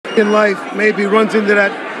in life maybe runs into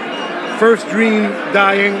that first dream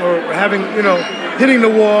dying, or having, hitting the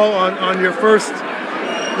wall on your first,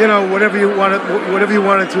 whatever you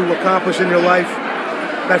wanted to accomplish in your life,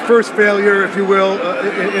 that first failure, if you will,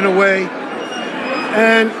 in a way.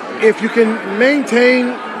 And if you can maintain,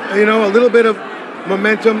 a little bit of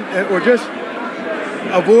momentum, or just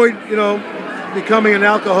avoid, becoming an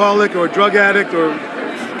alcoholic or a drug addict or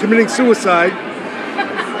committing suicide,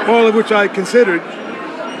 all of which I considered,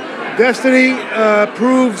 destiny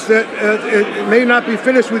proves that it may not be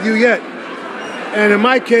finished with you yet. And in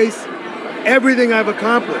my case, everything I've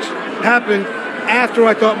accomplished happened after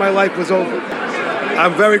I thought my life was over.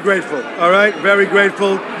 I'm very grateful, all right? Very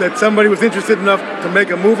grateful that somebody was interested enough to make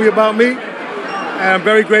a movie about me. And I'm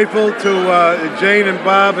very grateful to Jane and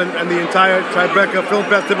Bob and the entire Tribeca Film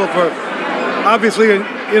Festival for obviously,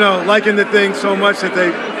 liking the thing so much that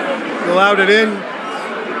they allowed it in.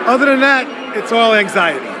 Other than that, it's all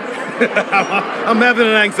anxiety. I'm having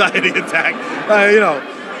an anxiety attack.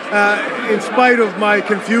 In spite of my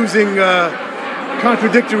confusing,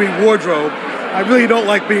 contradictory wardrobe, I really don't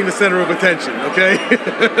like being the center of attention, okay?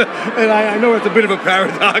 And I know it's a bit of a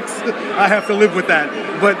paradox. I have to live with that.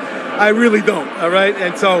 But I really don't, all right?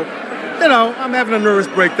 And so, I'm having a nervous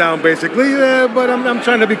breakdown, basically, but I'm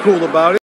trying to be cool about it.